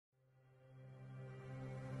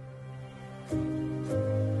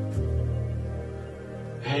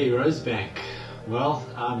Hey Rosebank. Well,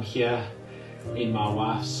 I'm here in my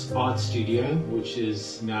wife's art studio, which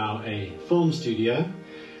is now a film studio,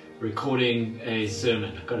 recording a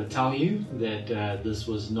sermon. I've got to tell you that this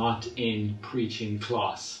was not in preaching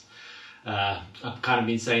class. I've kind of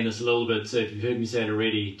been saying this a little bit, so if you've heard me say it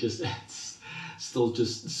already, it's still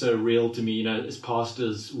just so real to me. You know, as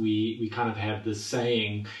pastors, we kind of have this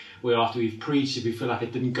saying where after we've preached, if we feel like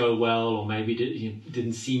it didn't go well, or maybe it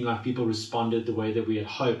didn't seem like people responded the way that we had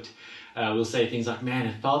hoped, we'll say things like, man,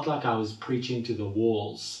 it felt like I was preaching to the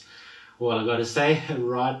walls. Well, I've got to say,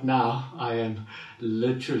 right now, I am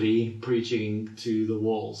literally preaching to the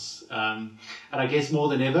walls. And I guess more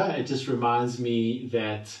than ever, it just reminds me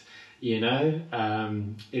that,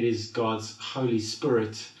 it is God's Holy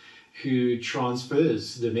Spirit who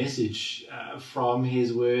transfers the message from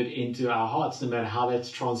His Word into our hearts, no matter how that's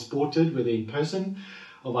transported, whether in person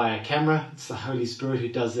or via camera. It's the Holy Spirit who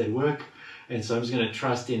does that work. And so I'm just going to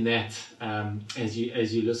trust in that as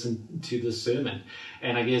you listen to this sermon.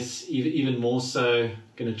 And I guess even more so,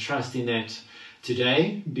 going to trust in that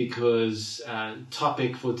today, because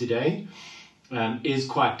topic for today is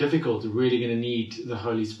quite difficult. We're really going to need the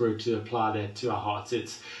Holy Spirit to apply that to our hearts.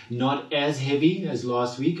 It's not as heavy as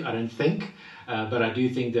last week, I don't think, but I do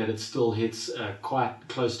think that it still hits quite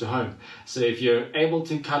close to home. So if you're able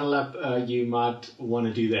to cuddle up, you might want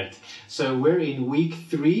to do that. So we're in week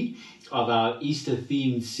 3 of our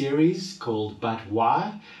Easter-themed series called But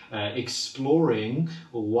Why? Exploring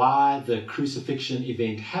why the crucifixion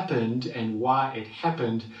event happened and why it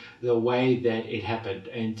happened the way that it happened.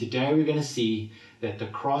 And today we're going to see that the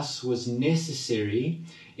cross was necessary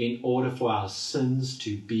in order for our sins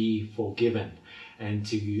to be forgiven. And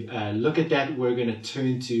to look at that, we're going to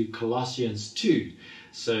turn to Colossians 2.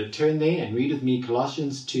 So turn there and read with me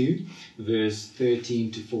Colossians 2, verse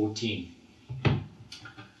 13 to 14.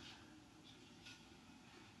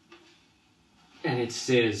 And it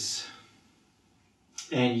says,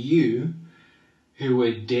 "And you who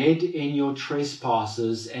were dead in your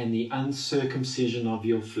trespasses and the uncircumcision of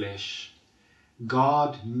your flesh,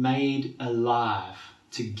 God made alive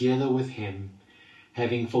together with Him,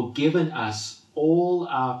 having forgiven us all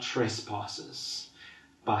our trespasses,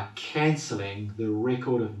 by cancelling the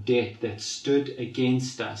record of debt that stood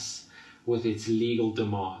against us with its legal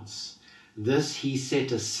demands. This He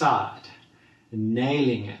set aside,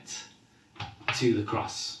 nailing it to the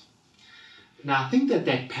cross." Now, I think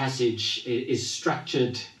that passage is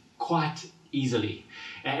structured quite easily.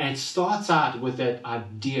 And it starts out with that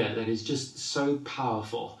idea that is just so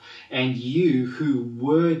powerful. And you who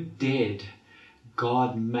were dead,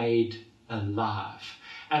 God made alive.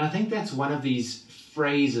 And I think that's one of these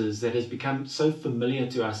phrases that has become so familiar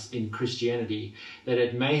to us in Christianity that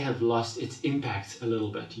it may have lost its impact a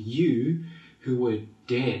little bit. You who were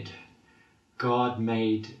dead, God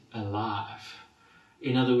made alive.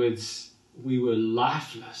 In other words, we were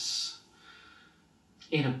lifeless,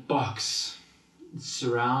 in a box,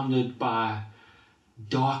 surrounded by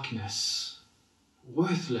darkness,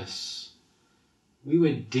 worthless. We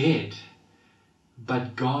were dead,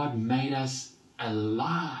 but God made us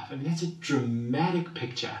alive. I mean, that's a dramatic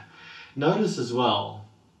picture. Notice as well,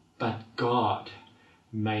 but God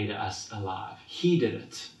made us alive. He did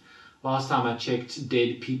it. Last time I checked,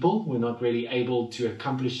 dead people were not really able to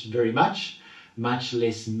accomplish very much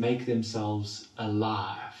less make themselves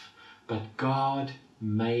alive. But God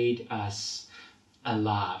made us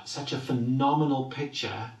alive. Such a phenomenal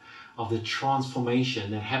picture of the transformation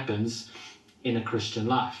that happens in a Christian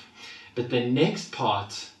life. But the next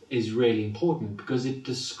part is really important because it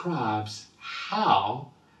describes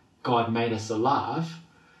how God made us alive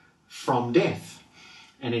from death.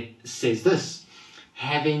 And it says this,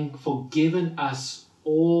 having forgiven us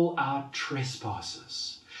all our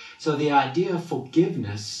trespasses. So the idea of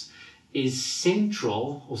forgiveness is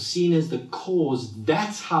central, or seen as the cause.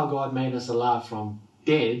 That's how God made us alive from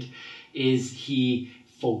dead, is He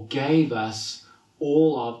forgave us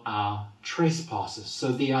all of our trespasses.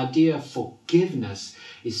 So the idea of forgiveness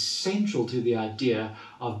is central to the idea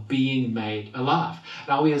of being made alive.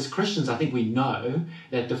 Now, we as Christians, I think we know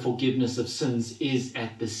that the forgiveness of sins is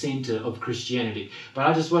at the center of Christianity. But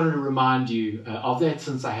I just wanted to remind you of that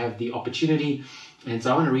since I have the opportunity. And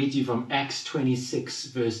so I want to read you from Acts 26,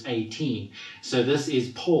 verse 18. So this is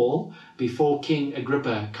Paul, before King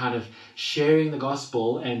Agrippa, kind of sharing the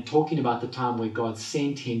gospel and talking about the time where God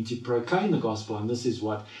sent him to proclaim the gospel. And this is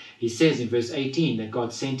what he says in verse 18, that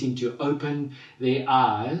God sent him to open their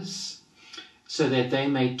eyes so that they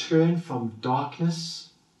may turn from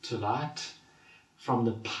darkness to light, from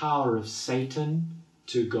the power of Satan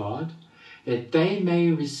to God, that they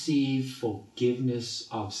may receive forgiveness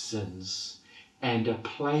of sins and a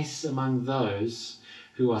place among those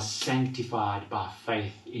who are sanctified by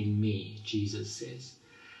faith in me, Jesus says.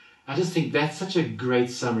 I just think that's such a great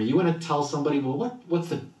summary. You want to tell somebody, well, what's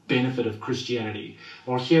the benefit of Christianity?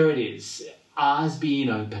 Well, here it is. Eyes being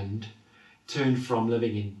opened, turned from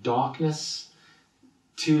living in darkness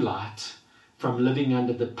to light, from living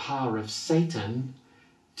under the power of Satan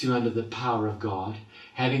to under the power of God,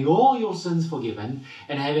 having all your sins forgiven,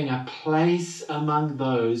 and having a place among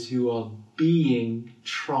those who are being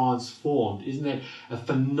transformed. Isn't that a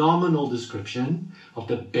phenomenal description of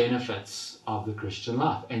the benefits of the Christian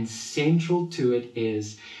life? And central to it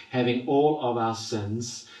is having all of our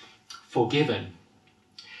sins forgiven.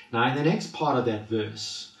 Now, in the next part of that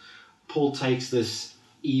verse, Paul takes this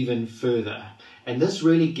even further. And this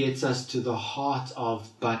really gets us to the heart of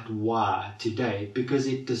but why today, because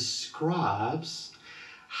it describes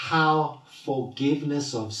how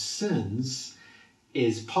forgiveness of sins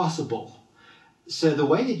is possible. So the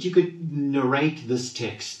way that you could narrate this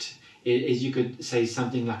text is you could say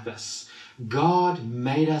something like this: God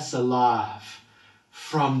made us alive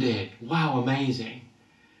from dead. Wow, amazing.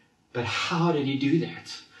 But how did he do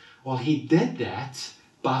that? Well, he did that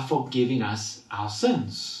by forgiving us our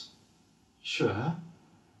sins. Sure,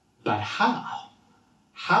 but how?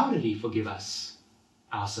 How did he forgive us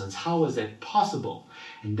our sins? How was that possible?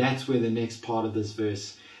 And that's where the next part of this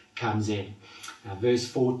verse comes in. Now, verse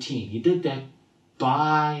 14, he did that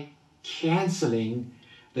by cancelling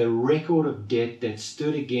the record of debt that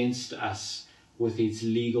stood against us with its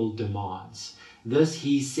legal demands. This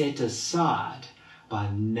he set aside by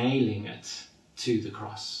nailing it to the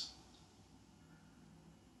cross.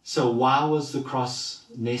 So why was the cross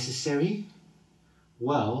necessary?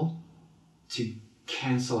 Well, to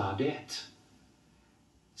cancel our debt,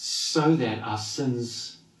 so that our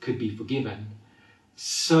sins could be forgiven,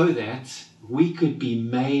 so that we could be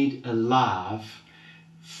made alive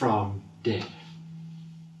from death.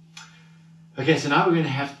 Okay, so now we're going to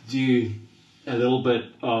have to do a little bit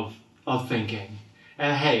of thinking.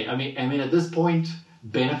 And hey, I mean, at this point,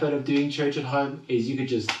 benefit of doing church at home is you could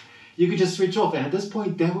just switch off, and at this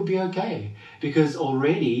point that would be okay, because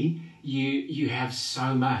already you have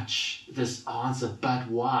so much this answer, but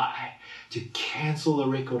why? To cancel the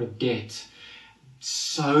record of debt,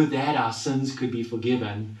 so that our sins could be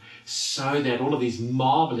forgiven, so that all of these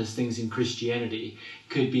marvelous things in Christianity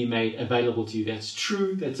could be made available to you. That's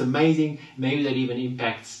true, that's amazing. Maybe that even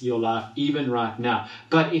impacts your life even right now.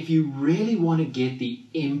 But if you really want to get the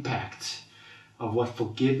impact of what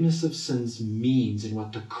forgiveness of sins means and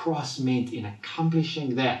what the cross meant in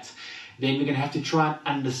accomplishing that, then we're going to have to try and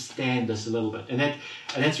understand this a little bit. And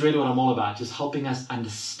that's really what I'm all about, just helping us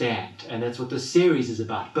understand. And that's what the series is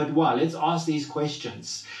about. But why? Let's ask these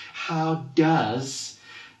questions. How does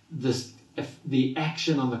the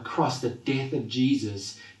action on the cross, the death of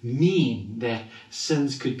Jesus, mean that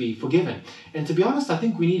sins could be forgiven? And to be honest, I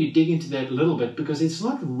think we need to dig into that a little bit, because it's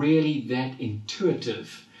not really that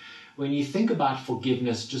intuitive when you think about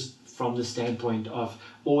forgiveness just from the standpoint of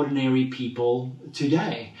ordinary people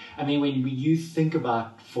today. I mean, when you think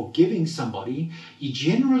about forgiving somebody, you're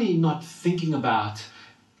generally not thinking about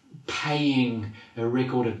paying a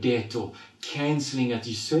record of debt or cancelling it.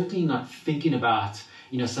 You're certainly not thinking about,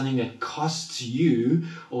 something that costs you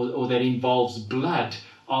or that involves blood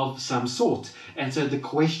of some sort. And so the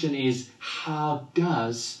question is, how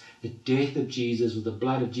does the death of Jesus or the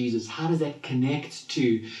blood of Jesus, how does that connect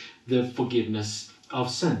to the forgiveness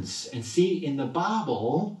of sins? And see, in the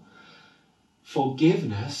Bible,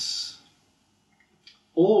 forgiveness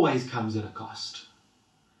always comes at a cost.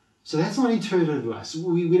 So that's not intuitive to us.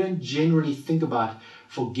 We don't generally think about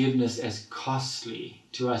forgiveness as costly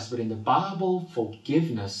to us, but in the Bible,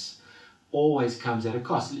 forgiveness always comes at a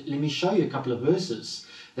cost. Let me show you a couple of verses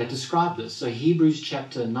that describe this. So Hebrews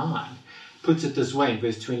chapter 9 puts it this way in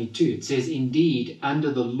verse 22. It says, "Indeed,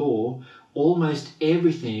 under the law, almost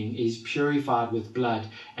everything is purified with blood,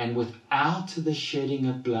 and without the shedding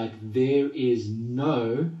of blood, there is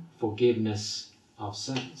no forgiveness of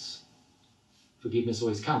sins." Forgiveness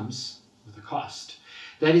always comes with a cost.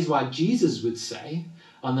 That is why Jesus would say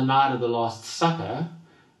on the night of the Last Supper,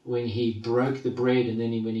 when he broke the bread and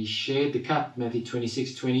then when he shared the cup, Matthew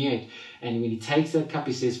 26:28, and when he takes that cup,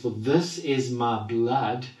 he says, "For this is my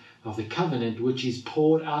blood of the covenant, which is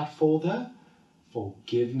poured out for the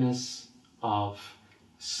forgiveness of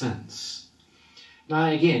sins." Now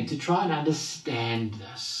again, to try and understand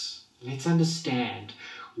this, let's understand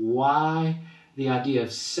why the idea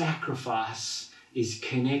of sacrifice is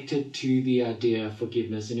connected to the idea of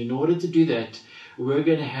forgiveness. And in order to do that, we're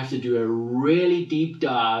going to have to do a really deep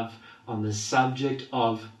dive on the subject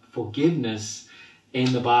of forgiveness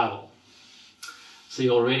in the Bible. So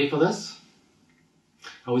you all ready for this?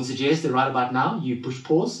 I would suggest that right about now you push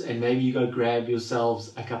pause and maybe you go grab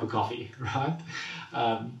yourselves a cup of coffee, right?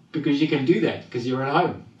 Because you can do that because you're at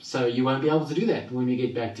home. So you won't be able to do that when we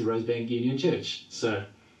get back to Rosebank Union Church. So,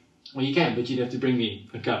 well, you can, but you'd have to bring me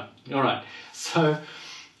a cup. All right. So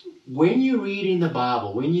when you read in the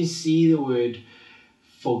Bible, when you see the word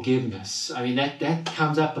forgiveness, I mean, that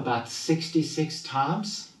comes up about 66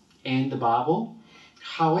 times in the Bible.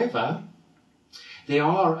 However, there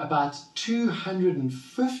are about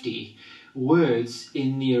 250 words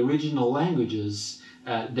in the original languages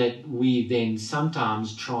that we then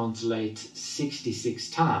sometimes translate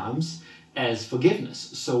 66 times as forgiveness.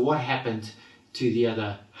 So what happened to the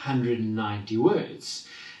other 190 words?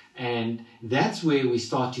 And that's where we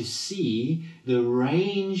start to see the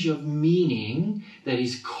range of meaning that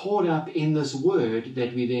is caught up in this word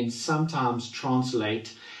that we then sometimes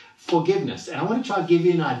translate forgiveness. And I want to try to give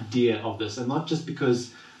you an idea of this, and not just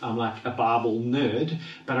because I'm like a Bible nerd,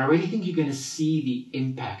 but I really think you're going to see the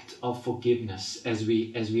impact of forgiveness as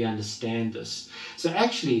we understand this. So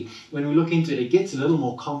actually, when we look into it, it gets a little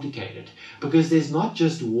more complicated because there's not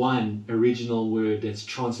just one original word that's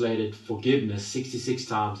translated forgiveness 66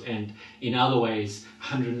 times and in other ways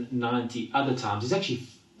 190 other times. There's actually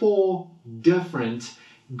 4 different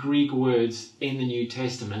Greek words in the New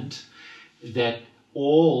Testament that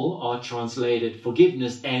all are translated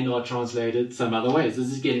forgiveness and are translated some other ways. This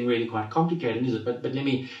is getting really quite complicated, isn't it? But let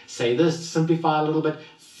me say this to simplify a little bit.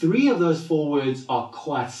 3 of those 4 words are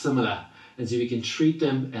quite similar. And so we can treat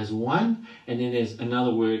them as one, and then there's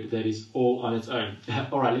another word that is all on its own.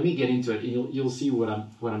 All right, let me get into it, and you'll see what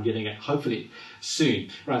I'm getting at, hopefully, soon.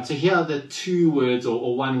 Right, so here are the 2 words,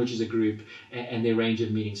 or one which is a group, and their range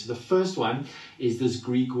of meanings. So the first one is this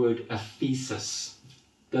Greek word aphesis.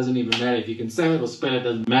 Doesn't even matter if you can say it or spell it,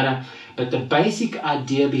 doesn't matter. But the basic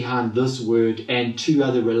idea behind this word and 2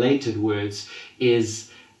 other related words is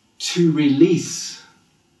to release,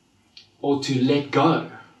 or to let go,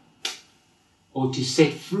 or to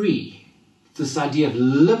set free. This idea of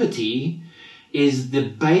liberty is the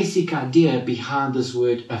basic idea behind this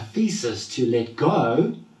word aphesis, to let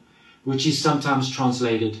go, which is sometimes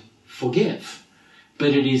translated forgive.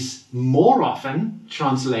 But it is more often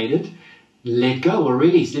translated let go or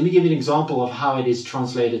release. Let me give you an example of how it is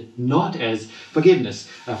translated not as forgiveness.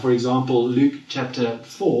 For example, Luke chapter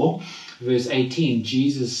 4, verse 18,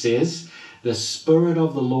 Jesus says, "The Spirit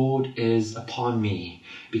of the Lord is upon me,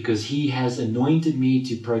 because he has anointed me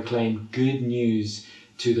to proclaim good news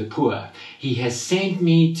to the poor. He has sent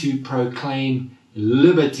me to proclaim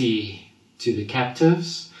liberty to the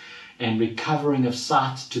captives and recovering of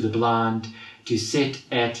sight to the blind, to set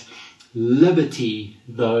at liberty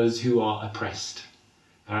those who are oppressed."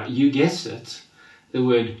 All right, you guessed it. The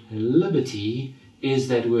word liberty is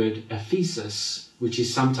that word aphesis, which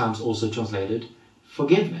is sometimes also translated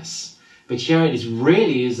forgiveness. But here it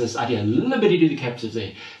is this idea, liberty to the captives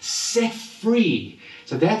there, set free.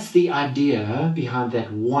 So that's the idea behind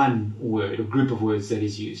that one word, or group of words that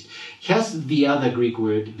is used. Here's the other Greek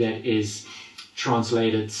word that is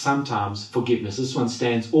translated sometimes forgiveness. This one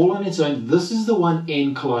stands all on its own. This is the one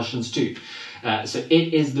in Colossians 2. So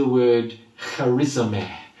it is the word charisma.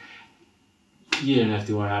 You don't have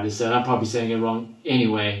to worry how to say it. I'm probably saying it wrong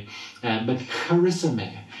anyway. But charisma.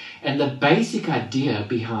 And the basic idea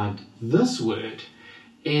behind this word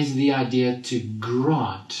is the idea to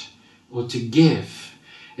grant or to give.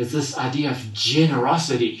 It's this idea of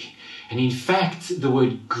generosity. And in fact, the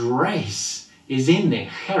word grace is in there.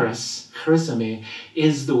 Charisma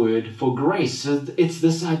is the word for grace. So it's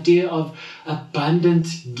this idea of abundant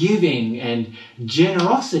giving and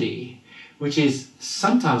generosity, which is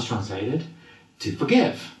sometimes translated to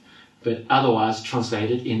forgive, but otherwise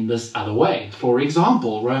translated in this other way. For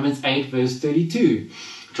example, Romans 8 verse 32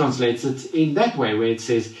 translates it in that way, where it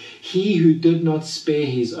says, "He who did not spare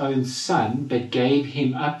his own son, but gave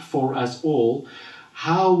him up for us all,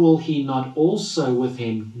 how will he not also with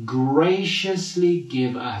him graciously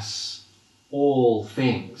give us all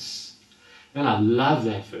things?" And I love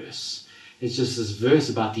that verse. It's just this verse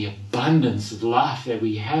about the abundance of life that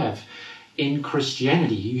we have in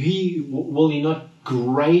Christianity. Will he not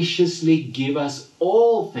graciously give us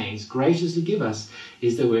all things? Graciously give us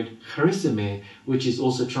is the word charisma, which is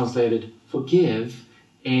also translated forgive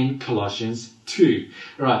in Colossians 2.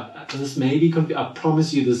 All right, this may be I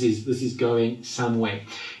promise you this is going somewhere.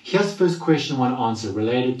 Here's the first question I want to answer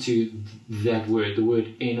related to that word, the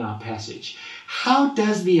word in our passage. How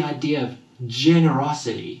does the idea of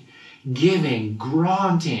generosity, giving,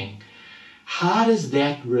 granting, how does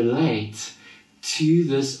that relate to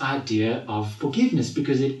this idea of forgiveness?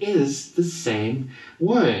 Because it is the same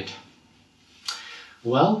word.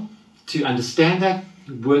 Well, to understand that,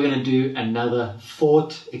 we're going to do another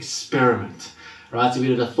thought experiment. Right, so we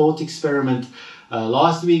did a thought experiment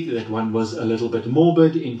last week. That one was a little bit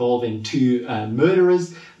morbid, involving two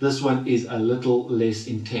murderers. This one is a little less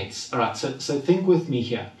intense. All right, so think with me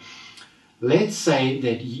here. Let's say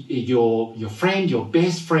that your friend, your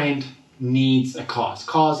best friend, needs a car. His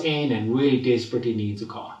car's in and really desperately needs a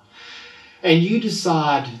car. And you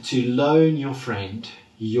decide to loan your friend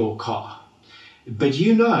your car. But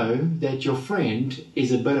you know that your friend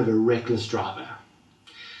is a bit of a reckless driver.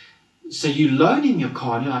 So you loan him your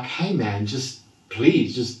car and you're like, hey man,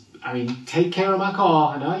 please, take care of my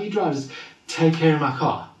car. I know you drive, just take care of my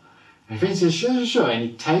car. And your friend says, sure. And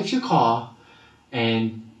he takes your car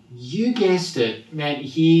and you guessed it, man,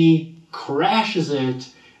 he crashes it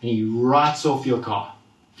and he writes off your car.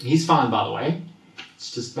 He's fine, by the way.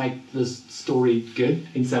 Let's just make this story good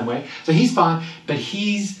in some way. So he's fine, but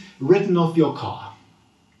he's written off your car.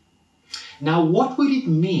 Now, what would it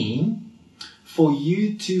mean for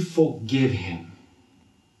you to forgive him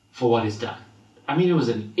for what he's done? I mean, it was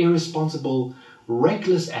an irresponsible,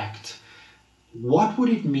 reckless act. What would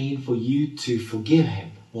it mean for you to forgive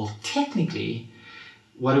him? Well, technically,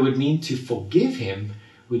 what it would mean to forgive him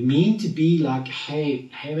would mean to be like, hey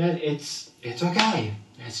man, it's okay.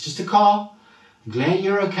 It's just a car. I'm glad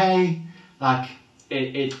you're okay. Like,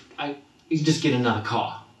 you just get another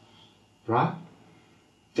car, right?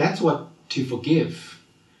 That's what to forgive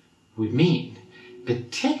would mean.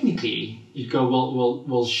 But technically, you'd go,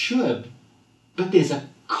 well, sure, but there's a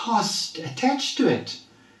cost attached to it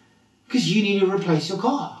because you need to replace your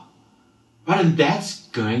car, right? And that's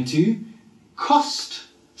going to cost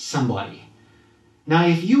somebody. Now,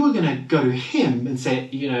 if you were going to go to him and say,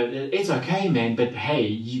 it's okay, man, but hey,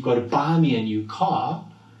 you got to buy me a new car,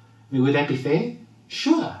 I mean, would that be fair?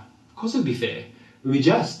 Sure, of course it would be fair. It would be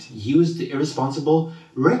just. He was the irresponsible,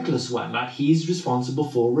 reckless one. Like, he's responsible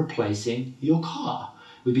for replacing your car.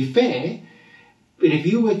 It would be fair. But if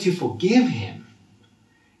you were to forgive him,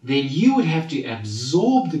 then you would have to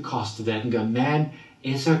absorb the cost of that and go, man,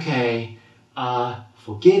 it's okay.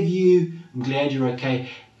 Forgive you. I'm glad you're okay.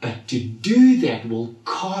 But to do that will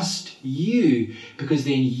cost you, because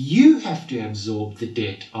then you have to absorb the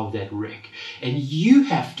debt of that wreck and you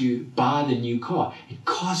have to buy the new car. It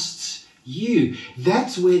costs you.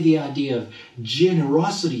 That's where the idea of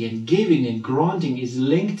generosity and giving and granting is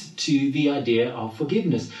linked to the idea of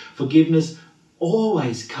forgiveness. Forgiveness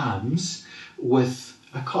always comes with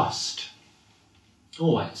a cost.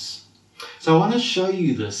 Always. So I want to show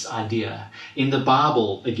you this idea in the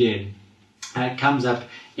Bible again. It comes up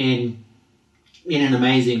in an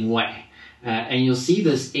amazing way. And you'll see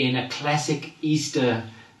this in a classic Easter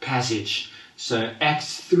passage. So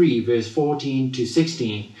Acts 3, verse 14 to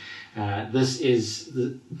 16. This is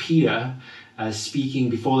Peter speaking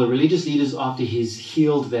before the religious leaders after he's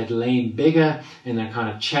healed that lame beggar, and they're kind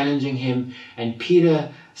of challenging him. And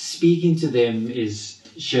Peter, speaking to them, is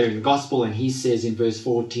sharing the gospel, and he says in verse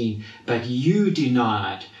 14, "But you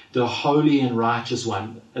denied the holy and righteous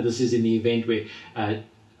one." This is in the event where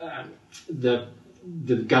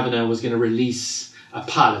the governor was going to release a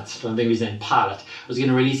Pilate. I don't think his name Pilate was going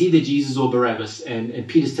to release either Jesus or Barabbas. And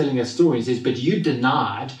Peter's telling a story. He says, "But you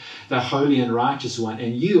denied the holy and righteous one,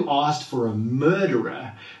 and you asked for a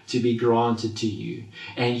murderer to be granted to you,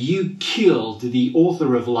 and you killed the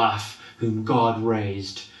author of life, whom God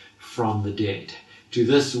raised from the dead. To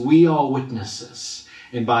this we are witnesses.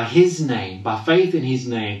 And by his name, by faith in his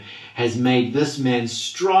name, has made this man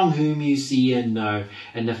strong whom you see and know.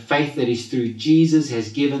 And the faith that is through Jesus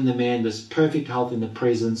has given the man this perfect health in the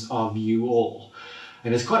presence of you all."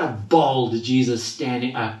 And it's quite a bold Peter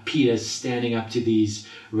standing up to these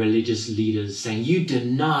religious leaders, saying, you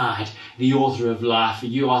denied the author of life,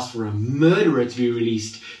 you asked for a murderer to be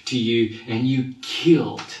released to you, and you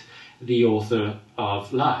killed the author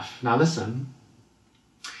of life. Now listen,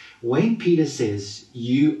 when Peter says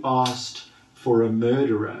you asked for a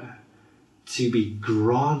murderer to be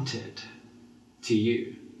granted to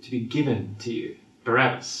you, to be given to you,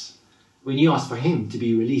 Barabbas, when you asked for him to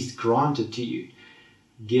be released, granted to you,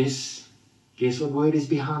 guess what word is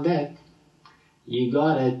behind that? You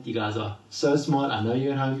got it. You guys are so smart. I know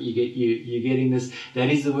you're at home. You're getting this.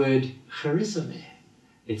 That is the word charisome.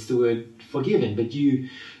 It's the word forgiven. But you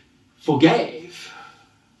forgave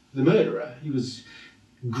the murderer. He was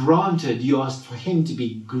granted. You asked for him to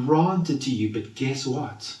be granted to you. But guess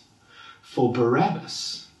what? For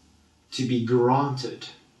Barabbas to be granted,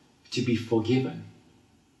 to be forgiven,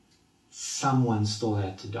 someone still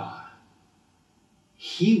had to die.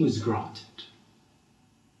 He was granted,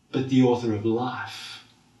 but the author of life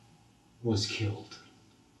was killed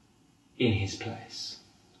in his place.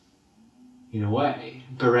 In a way,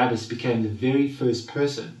 Barabbas became the very first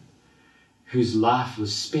person whose life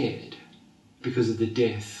was spared because of the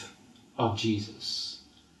death of Jesus.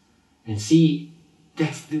 And see,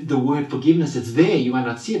 that's the word forgiveness. It's there. You might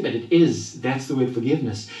not see it, but it is. That's the word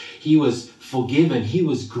forgiveness. He was forgiven. He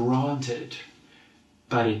was granted.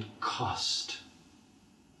 But it cost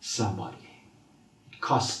somebody. It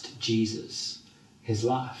cost Jesus his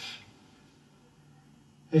life.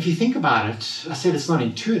 If you think about it, I said it's not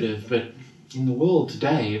intuitive, but in the world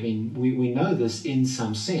today, I mean, we know this in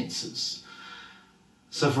some senses.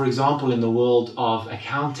 So, for example, in the world of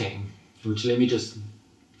accounting, which let me just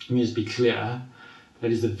be clear,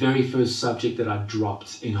 that is the very first subject that I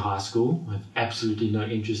dropped in high school. I have absolutely no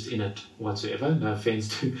interest in it whatsoever. No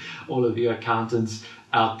offense to all of you accountants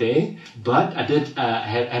out there. But I did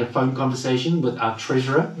had a phone conversation with our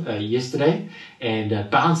treasurer yesterday and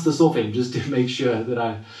bounced this off him just to make sure that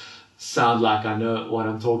I sound like I know what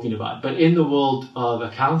I'm talking about. But in the world of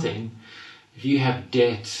accounting, if you have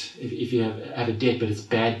debt, if you have a debt, but it's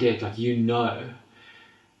bad debt, like you know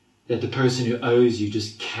that the person who owes you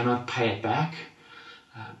just cannot pay it back,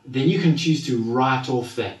 then you can choose to write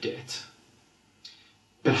off that debt.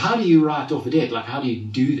 But how do you write off a debt? Like, how do you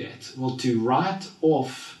do that? Well, to write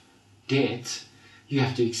off debt, you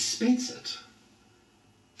have to expense it.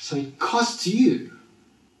 So it costs you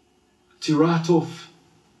to write off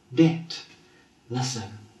debt.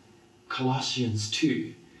 Listen, Colossians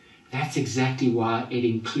 2, that's exactly why it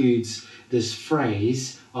includes this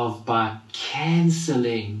phrase of by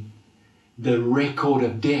cancelling the record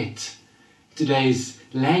of debt. Today's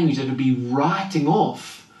language, it would be writing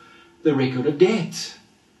off the record of debt.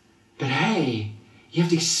 But hey, you have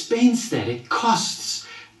to expense that. It costs.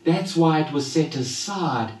 That's why it was set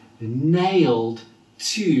aside, nailed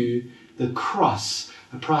to the cross.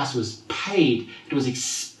 A price was paid. It was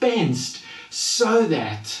expensed so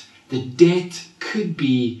that the debt could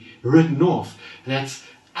be written off. That's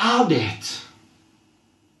our debt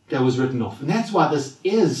that was written off. And that's why this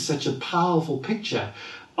is such a powerful picture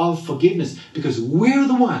of forgiveness, because we're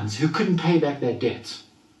the ones who couldn't pay back that debt.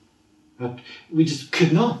 But we just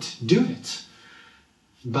could not do it.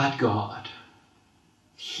 But God,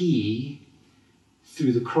 He,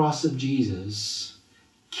 through the cross of Jesus,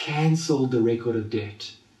 cancelled the record of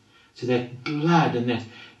debt. So that blood and that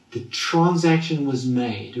the transaction was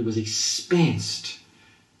made, it was expensed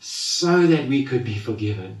so that we could be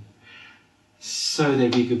forgiven, so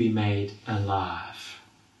that we could be made alive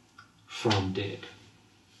from dead.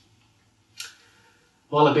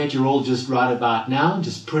 Well, I bet you're all just right about now,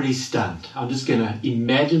 just pretty stunned. I'm just going to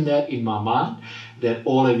imagine that in my mind, that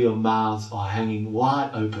all of your mouths are hanging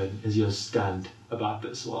wide open as you're stunned about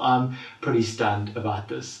this. Well, I'm pretty stunned about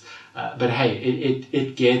this. But hey,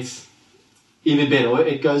 it gets even better.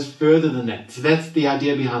 It goes further than that. So that's the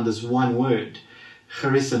idea behind this one word,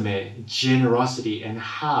 charisma, generosity, and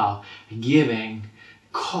how giving,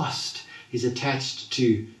 cost, is attached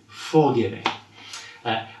to forgiving.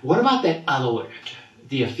 What about that other word?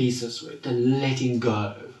 The aphesis word, the letting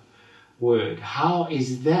go word. How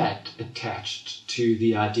is that attached to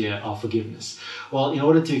the idea of forgiveness? Well, in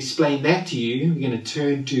order to explain that to you, we're going to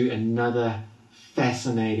turn to another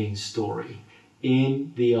fascinating story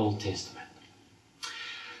in the Old Testament.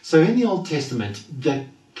 So in the Old Testament, the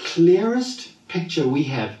clearest picture we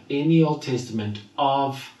have in the Old Testament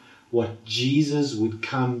of what Jesus would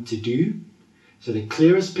come to do, so the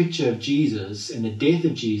clearest picture of Jesus and the death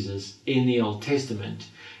of Jesus in the Old Testament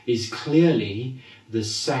is clearly the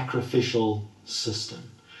sacrificial system.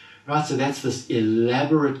 Right, so that's this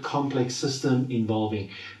elaborate, complex system involving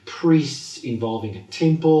priests, involving a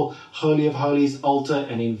temple, Holy of Holies, altar,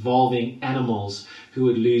 and involving animals who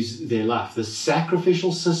would lose their life. The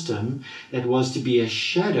sacrificial system that was to be a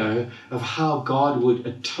shadow of how God would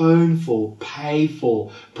atone for, pay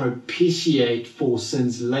for, propitiate for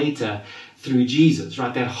sins later through Jesus,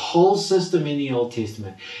 right? That whole system in the Old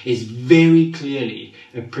Testament is very clearly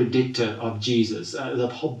a predictor of Jesus. The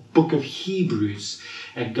whole book of Hebrews,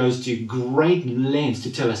 it goes to great lengths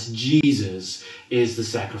to tell us Jesus is the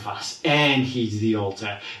sacrifice, and He's the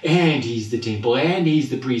altar, and He's the temple, and He's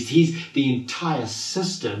the priest. He's the entire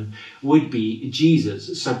system would be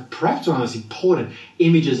Jesus. So perhaps one of the most important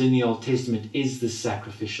images in the Old Testament is the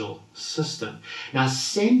sacrificial system. Now,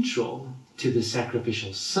 central to the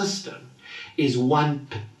sacrificial system is one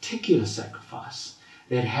particular sacrifice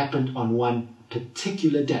that happened on one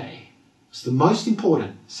particular day. It's the most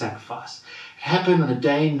important sacrifice. It happened on a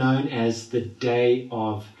day known as the Day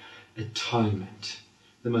of Atonement,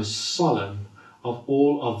 the most solemn of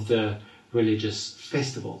all of the religious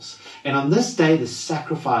festivals. And on this day, the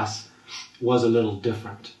sacrifice was a little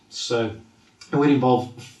different. So it would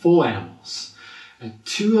involve 4 animals.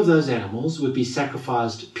 2 of those animals would be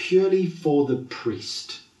sacrificed purely for the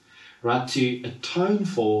priest, right, to atone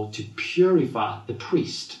for, to purify the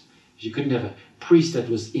priest. You couldn't have a priest that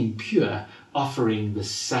was impure offering the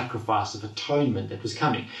sacrifice of atonement that was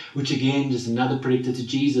coming, which again is another predictor to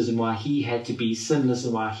Jesus and why he had to be sinless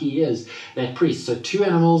and why he is that priest. So 2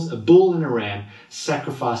 animals, a bull and a ram,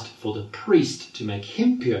 sacrificed for the priest to make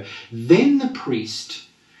him pure. Then the priest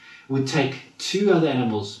would take 2 other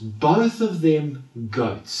animals, both of them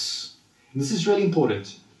goats. And this is really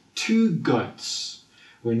important. 2 goats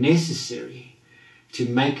were necessary to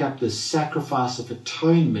make up the sacrifice of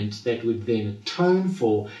atonement that would then atone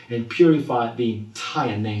for and purify the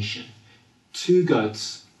entire nation. 2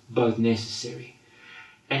 goats, both necessary.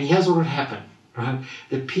 And here's what would happen, right?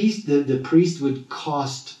 The priest would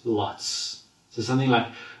cast lots. So something like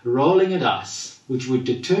rolling a dice, which would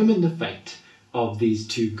determine the fate of these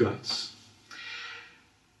 2 goats.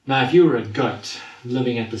 Now, if you were a goat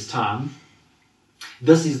living at this time,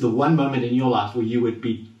 this is the one moment in your life where you would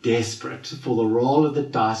be desperate for the roll of the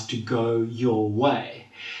dice to go your way,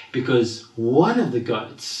 because one of the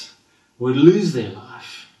goats would lose their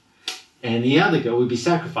life and the other goat would be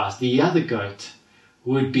sacrificed. The other goat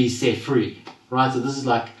would be set free, right? So this is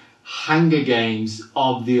like Hunger Games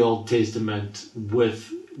of the Old Testament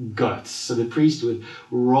with goats. So the priest would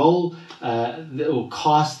roll or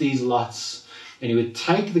cast these lots, and he would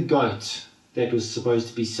take the goat that was supposed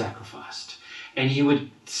to be sacrificed, and he would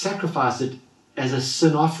sacrifice it as a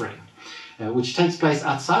sin offering, which takes place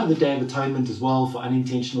outside of the Day of Atonement as well for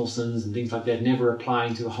unintentional sins and things like that, never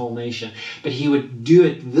applying to the whole nation. But he would do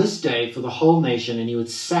it this day for the whole nation, and he would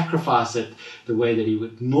sacrifice it the way that he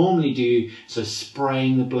would normally do, so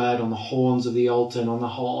spraying the blood on the horns of the altar and on the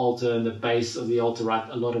whole altar and the base of the altar, right?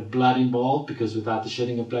 A lot of blood involved, because without the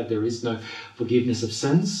shedding of blood there is no forgiveness of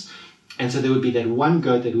sins. And so there would be that one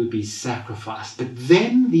goat that would be sacrificed. But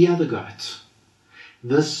then the other goat,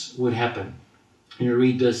 this would happen. You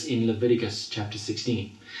read this in Leviticus chapter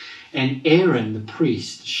 16. And Aaron the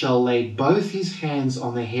priest shall lay both his hands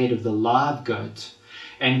on the head of the live goat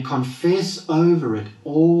and confess over it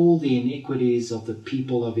all the iniquities of the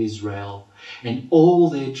people of Israel and all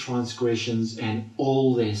their transgressions and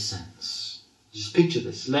all their sins. Just picture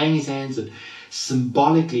this, laying his hands and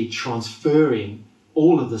symbolically transferring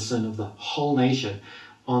all of the sin of the whole nation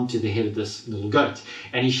onto the head of this little goat.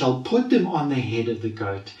 And he shall put them on the head of the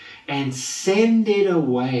goat and send it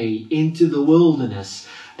away into the wilderness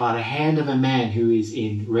by the hand of a man who is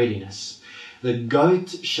in readiness. The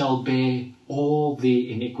goat shall bear all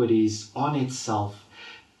the iniquities on itself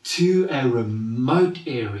to a remote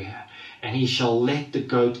area, and he shall let the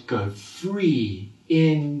goat go free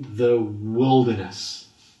in the wilderness.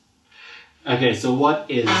 Okay, so what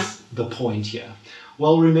is the point here?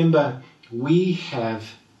 Well, remember, we have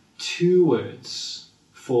 2 words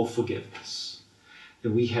for forgiveness.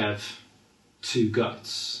 We have 2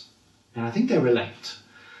 goats, and I think they relate.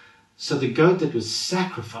 So the goat that was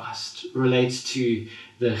sacrificed relates to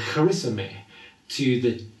the charisome, to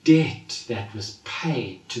the debt that was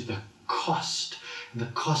paid, to the cost. And the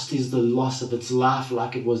cost is the loss of its life,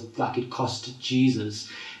 like it cost Jesus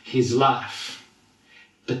his life.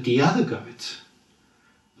 But the other goat,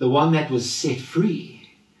 the one that was set free,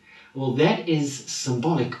 well, that is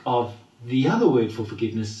symbolic of the other word for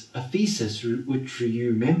forgiveness, aphesis, which you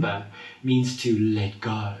remember means to let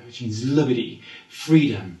go, which means liberty,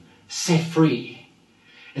 freedom, set free.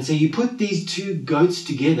 And so you put these 2 goats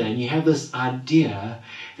together and you have this idea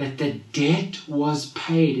that the debt was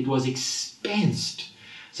paid, it was expensed,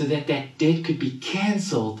 so that that debt could be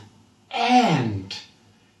cancelled, and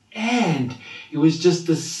it was just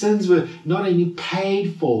the sins were not only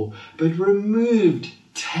paid for, but removed,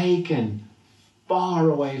 taken far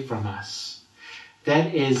away from us.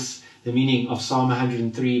 That is the meaning of Psalm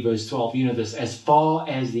 103 verse 12. You know this, as far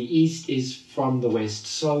as the east is from the west,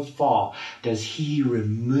 so far does he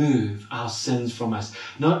remove our sins from us.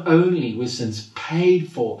 Not only were sins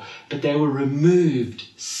paid for, but they were removed,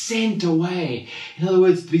 sent away. In other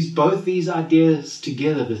words, both these ideas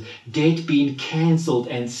together, the debt being cancelled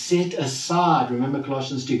and set aside, remember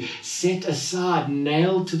Colossians 2, set aside,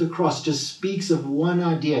 nailed to the cross, just speaks of one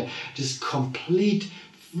idea, just complete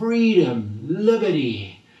freedom,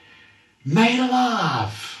 liberty, made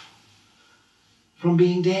alive from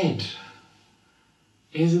being dead.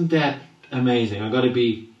 Isn't that amazing? I've got to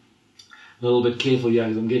be a little bit careful here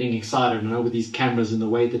because I'm getting excited. I know with these cameras and the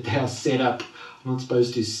way that they are set up, I'm not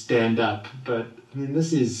supposed to stand up. But I mean,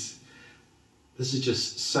 this is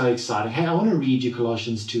just so exciting. Hey, I want to read you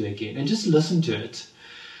Colossians 2 again and just listen to it.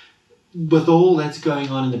 with all that's going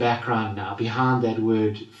on in the background now, behind that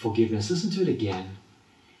word forgiveness, listen to it again.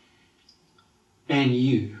 And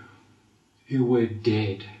you who were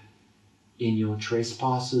dead in your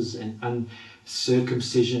trespasses and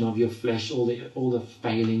uncircumcision of your flesh, all the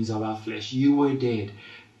failings of our flesh, you were dead.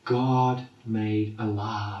 God made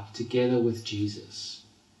alive together with Jesus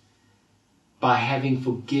by having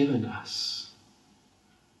forgiven us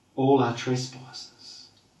all our trespasses,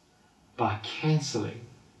 by cancelling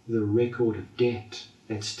the record of debt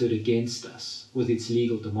that stood against us with its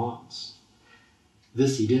legal demands.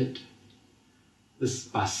 This he did. This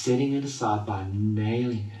by setting it aside, by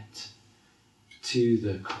nailing it to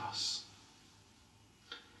the cross.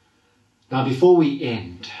 Now, before we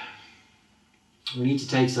end, we need to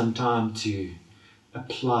take some time to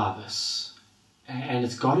apply this. And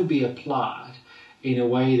it's got to be applied in a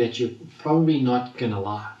way that you're probably not going to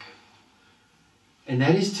like. And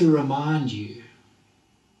that is to remind you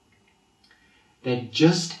that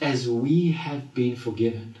just as we have been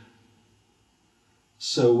forgiven,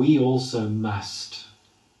 so we also must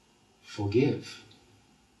forgive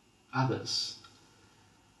others.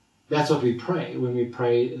 That's what we pray when we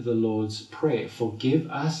pray the Lord's Prayer. Forgive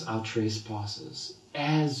us our trespasses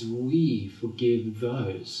as we forgive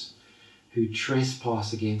those who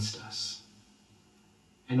trespass against us.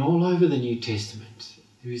 And all over the New Testament,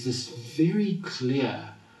 there is this very clear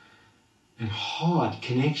and hard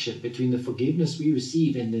connection between the forgiveness we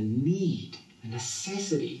receive and the need, the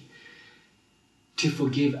necessity to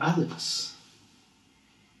forgive others.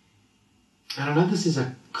 And I know this is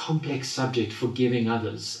a complex subject, forgiving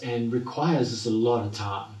others, and requires us a lot of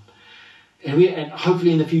time. And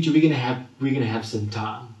hopefully in the future we're going to have some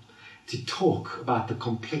time to talk about the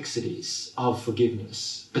complexities of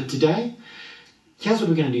forgiveness. But today, here's what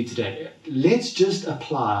we're going to do today. Let's just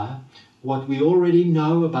apply what we already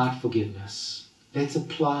know about forgiveness. Let's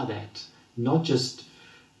apply that, not just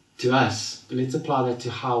to us, but let's apply that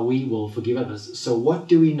to how we will forgive others. So what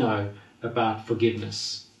do we know about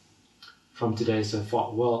forgiveness from today so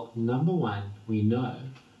far? Well, number one, we know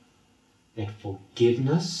that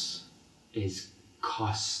forgiveness is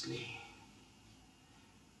costly.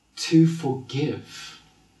 To forgive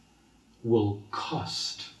will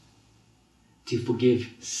cost. To forgive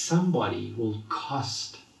somebody will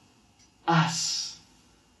cost us.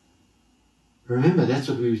 Remember, that's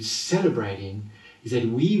what we were celebrating, is that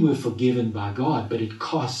we were forgiven by God, but it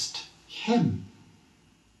cost Him.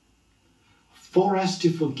 For us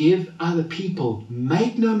to forgive other people,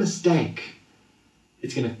 make no mistake,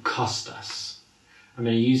 it's going to cost us. I'm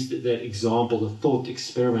going to use that example, the thought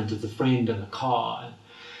experiment of the friend in the car.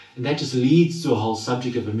 And that just leads to a whole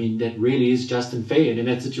subject of, that really is just and fair. And in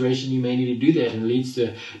that situation, you may need to do that. And it leads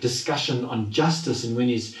to a discussion on justice and when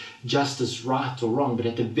is justice right or wrong. But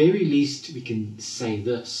at the very least, we can say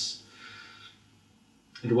this.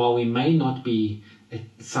 And while we may not be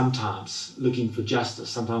sometimes looking for justice,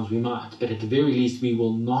 sometimes we might. But at the very least, we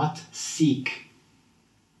will not seek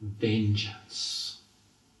vengeance.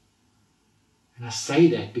 And I say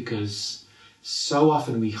that because so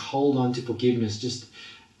often we hold on to unforgiveness,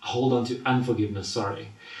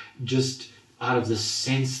 just out of this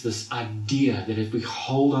sense, this idea that if we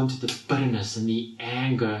hold on to the bitterness and the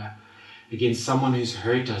anger against someone who's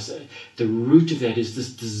hurt us, the root of that is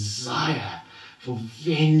this desire for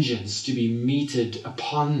vengeance to be meted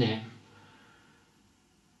upon them.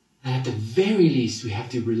 And at the very least, we have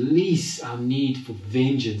to release our need for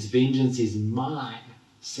vengeance. Vengeance is mine,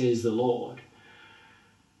 says the Lord.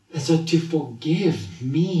 And so to forgive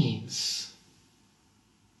means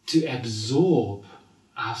to absorb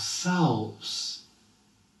ourselves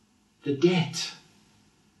the debt.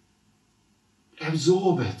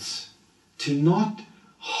 Absorb it. To not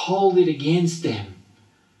hold it against them.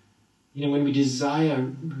 When we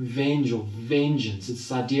desire revenge or vengeance, it's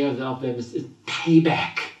the idea of them as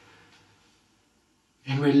payback.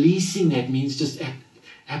 And releasing that means just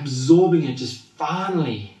absorbing it, just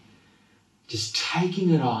finally, just taking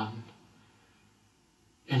it on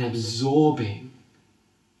and absorbing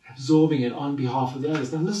it on behalf of the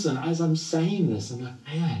others. Now listen, as I'm saying this, I'm like,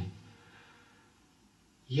 man,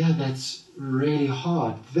 yeah, that's really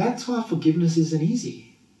hard. That's why forgiveness isn't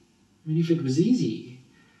easy. If it was easy,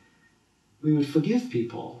 we would forgive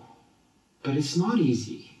people. But it's not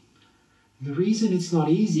easy. And the reason it's not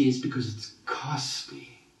easy is because it's costly.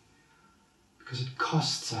 Because it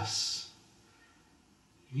costs us.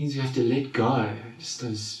 It means we have to let go just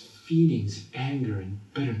those feelings of anger and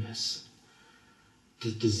bitterness,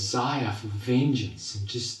 the desire for vengeance, and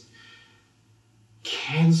just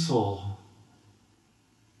cancel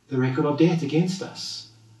the record of debt against us.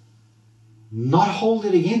 Not hold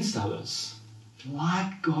it against others,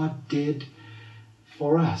 like God did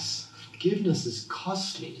for us. Forgiveness is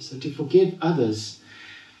costly, so to forgive others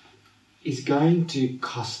is going to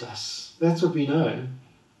cost us. That's what we know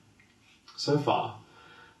so far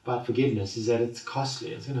about forgiveness, is that it's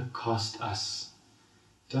costly. It's going to cost us.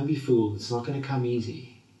 Don't be fooled. It's not going to come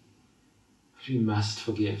easy. But we must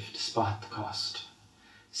forgive despite the cost.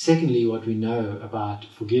 Secondly, what we know about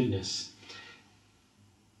forgiveness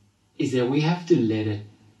is that we have to let it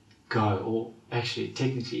go, or actually,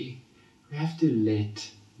 technically, we have to let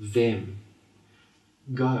them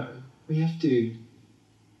go. We have to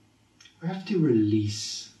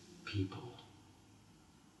release people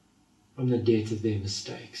from the debt of their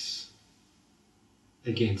mistakes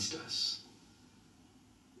against us.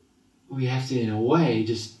 We have to, in a way,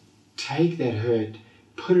 just take that hurt,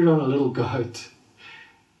 put it on a little goat,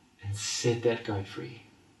 and set that goat free.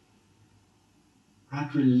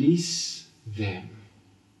 Right? Release them.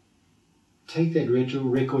 Take that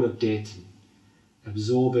record of debt and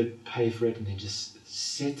absorb it, pay for it, and then just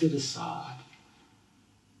set it aside.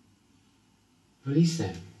 Release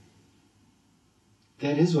them.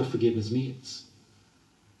 That is what forgiveness means.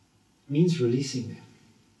 It means releasing them.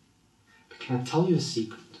 But can I tell you a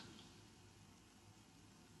secret?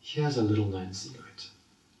 Here's a little known secret.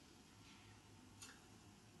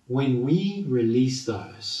 When we release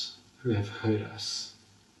those who have hurt us,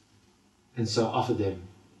 and so offer them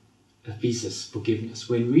aphesis, forgiveness,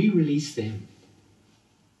 when we release them,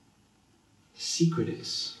 the secret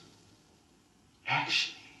is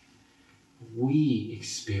actually we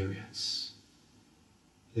experience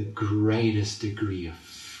the greatest degree of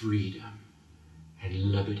freedom and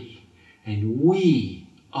liberty, and we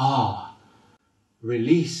are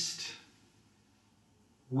released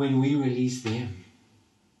when we release them.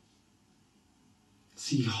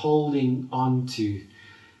 See, holding on to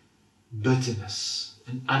bitterness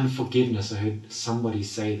and unforgiveness, I heard somebody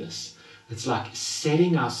say this, it's like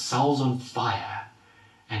setting ourselves on fire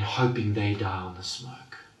and hoping they die on the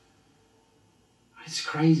smoke. It's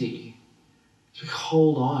crazy. We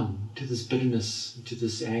hold on to this bitterness, to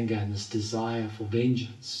this anger and this desire for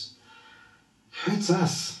vengeance. It hurts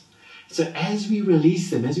us. So as we release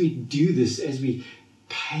them, as we do this, as we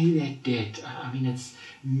pay that debt, I mean, it's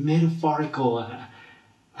metaphorical.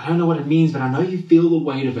 I don't know what it means, but I know you feel the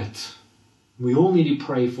weight of it. We all need to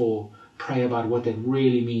pray about what that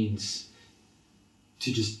really means,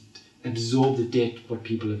 to just absorb the debt, what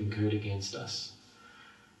people have incurred against us.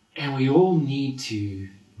 And we all need to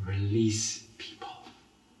release people.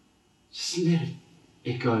 Just let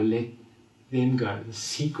it go, let them go. The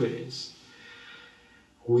secret is,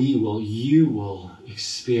 you will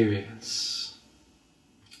experience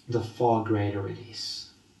the far greater release.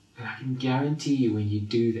 And I can guarantee you, when you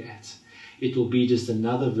do that, it will be just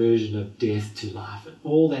another version of death to life. And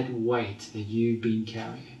all that weight that you've been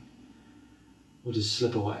carrying will just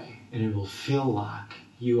slip away. And it will feel like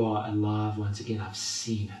you are alive once again. I've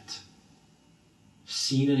seen it. I've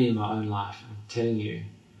seen it in my own life. I'm telling you.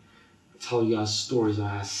 I tell you guys stories. I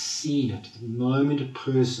have seen it. The moment a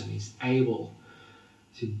person is able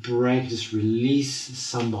to break, just release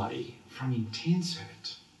somebody from intense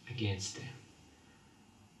hurt against them,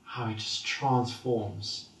 how it just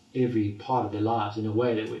transforms every part of their lives in a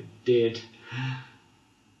way that we're dead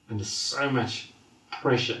under so much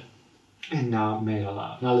pressure and now made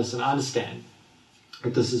alive. Now listen, I understand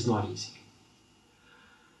that this is not easy,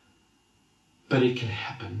 but it can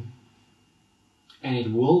happen, and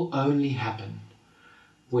it will only happen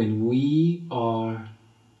when we are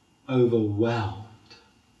overwhelmed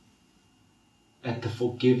at the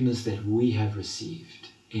forgiveness that we have received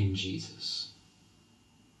in Jesus.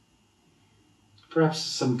 Perhaps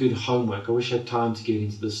some good homework. I wish I had time to get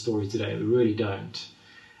into this story today. We really don't.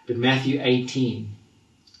 But Matthew 18,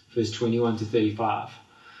 verse 21 to 35,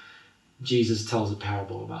 Jesus tells a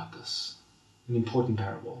parable about this. An important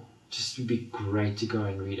parable. Just would be great to go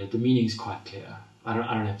and read it. The meaning's quite clear. I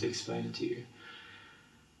don't have to explain it to you.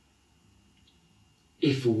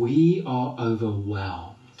 If we are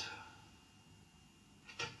overwhelmed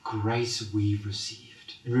at the grace we've received,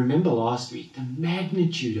 and remember last week, the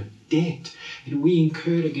magnitude of debt that we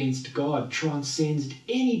incurred against God transcends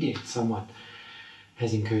any debt someone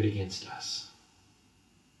has incurred against us.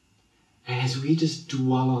 And as we just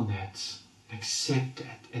dwell on that, accept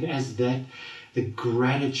that, and as that, the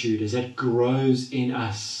gratitude, as that grows in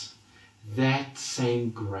us, that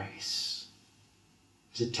same grace,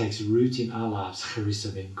 as it takes root in our lives,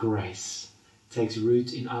 charisma, grace, takes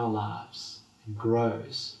root in our lives and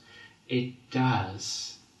grows, it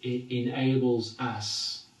enables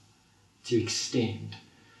us to extend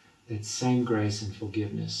that same grace and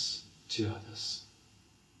forgiveness to others.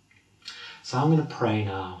 So I'm going to pray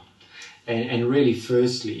now. And really,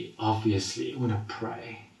 firstly, obviously, I want to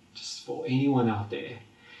pray just for anyone out there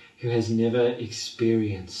who has never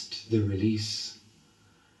experienced the release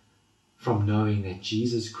from knowing that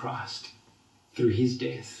Jesus Christ, through his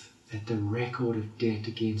death, that the record of debt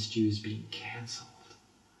against you is being cancelled.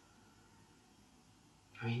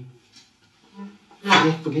 I mean,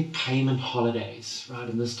 forget payment holidays, right?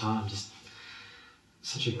 In this time, just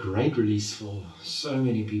such a great release for so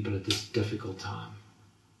many people at this difficult time.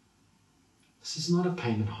 This is not a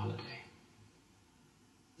payment holiday.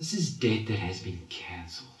 This is debt that has been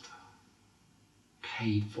cancelled,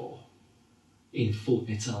 paid for in full.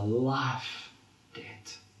 It's a life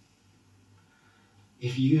debt.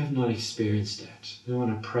 If you have not experienced that, I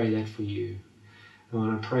want to pray that for you. I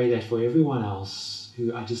want to pray that for everyone else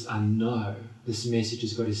who I know this message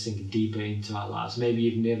has got to sink deeper into our lives. Maybe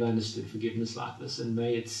you've never understood forgiveness like this, and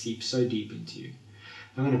may it seep so deep into you.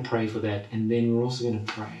 I'm going to pray for that, and then we're also going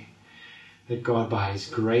to pray that God, by his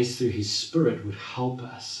grace through his Spirit, would help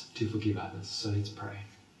us to forgive others. So let's pray.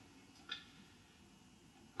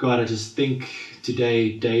 God, I just think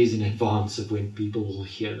today, days in advance of when people will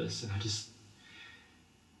hear this, and I just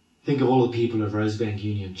think of all the people of Rosebank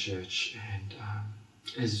Union Church, and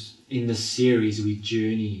as in this series we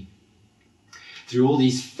journey through all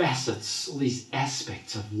these facets, all these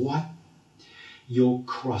aspects of what your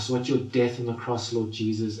cross, what your death on the cross, Lord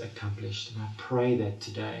Jesus, accomplished. And I pray that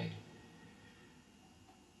today,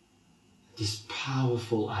 this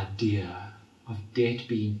powerful idea of debt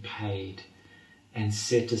being paid and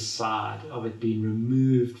set aside, of it being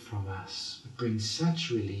removed from us, would bring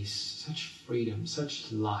such release, such freedom,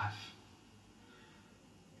 such life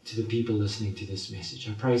to the people listening to this message.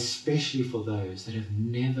 I pray especially for those that have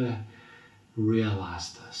never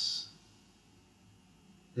realized this,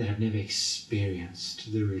 that have never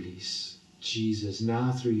experienced the release. Jesus,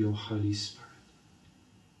 now through your Holy Spirit,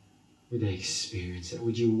 would they experience it?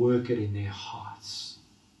 Would you work it in their hearts?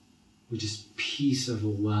 Would just peace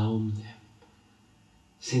overwhelm them?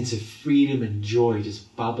 Sense of freedom and joy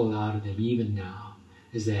just bubble out of them even now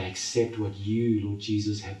as they accept what you, Lord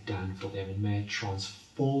Jesus, have done for them, and may it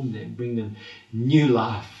transform them, bring them new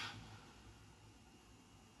life.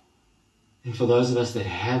 And for those of us that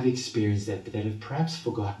have experienced that, but that have perhaps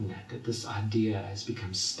forgotten that this idea has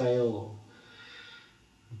become stale or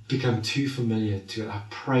become too familiar to it, I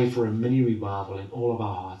pray for a mini revival in all of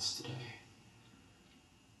our hearts today.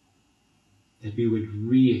 That we would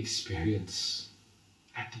re-experience,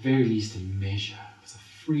 at the very least, a measure of the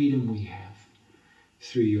freedom we have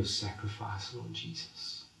through your sacrifice, Lord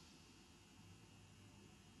Jesus.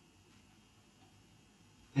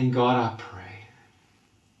 And God, I pray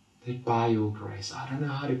that by your grace, I don't know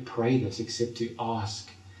how to pray this except to ask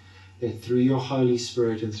that through your Holy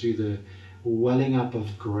Spirit and through the welling up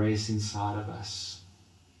of grace inside of us,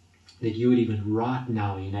 that you would even right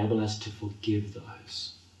now enable us to forgive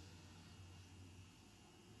those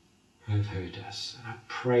who have hurt us. And I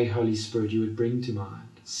pray, Holy Spirit, you would bring to mind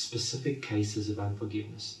specific cases of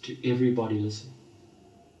unforgiveness to everybody listening,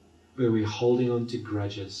 where we're holding on to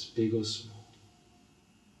grudges, big or small.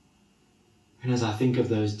 And as I think of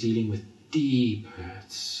those dealing with deep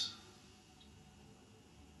hurts,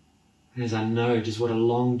 and as I know just what a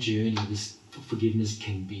long journey this forgiveness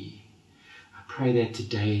can be, I pray that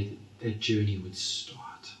today that journey would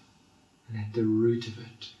start, and at the root of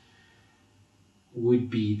it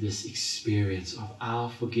would be this experience of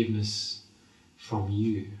our forgiveness from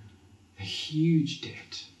you, a huge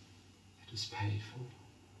debt that was paid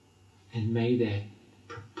for. And may that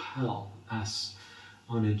propel us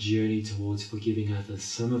on a journey towards forgiving others,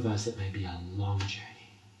 some of us it may be a long journey.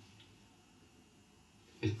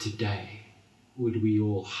 But today, would we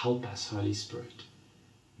all help us, Holy Spirit,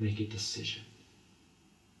 make a decision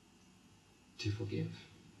to forgive,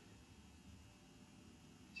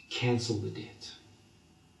 to cancel the debt,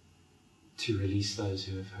 to release those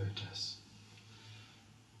who have hurt us.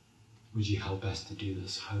 Would you help us to do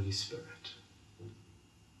this, Holy Spirit?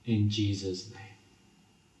 In Jesus' name.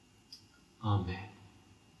 Amen.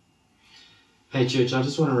 Hey church, I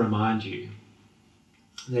just want to remind you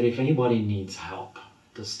that if anybody needs help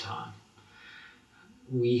at this time,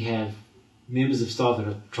 we have members of staff that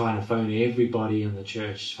are trying to phone everybody in the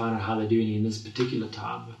church to find out how they're doing in this particular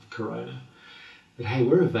time with Corona. But hey,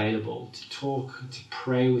 we're available to talk, to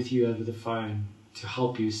pray with you over the phone, to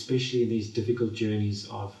help you, especially in these difficult journeys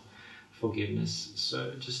of forgiveness.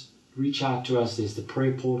 So just reach out to us. There's the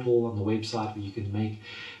prayer portal on the website where you can make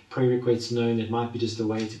prayer requests known. It might be just a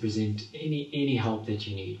way to present any help that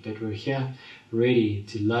you need. But we're here ready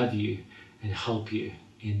to love you and help you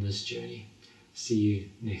in this journey. See you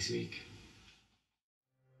next week.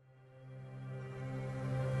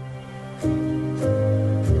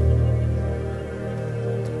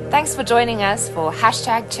 Thanks for joining us for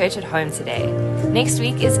 #Church at Home today. Next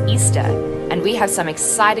week is Easter, and we have some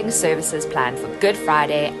exciting services planned for Good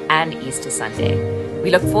Friday and Easter Sunday.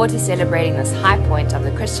 We look forward to celebrating this high point of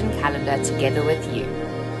the Christian calendar together with you.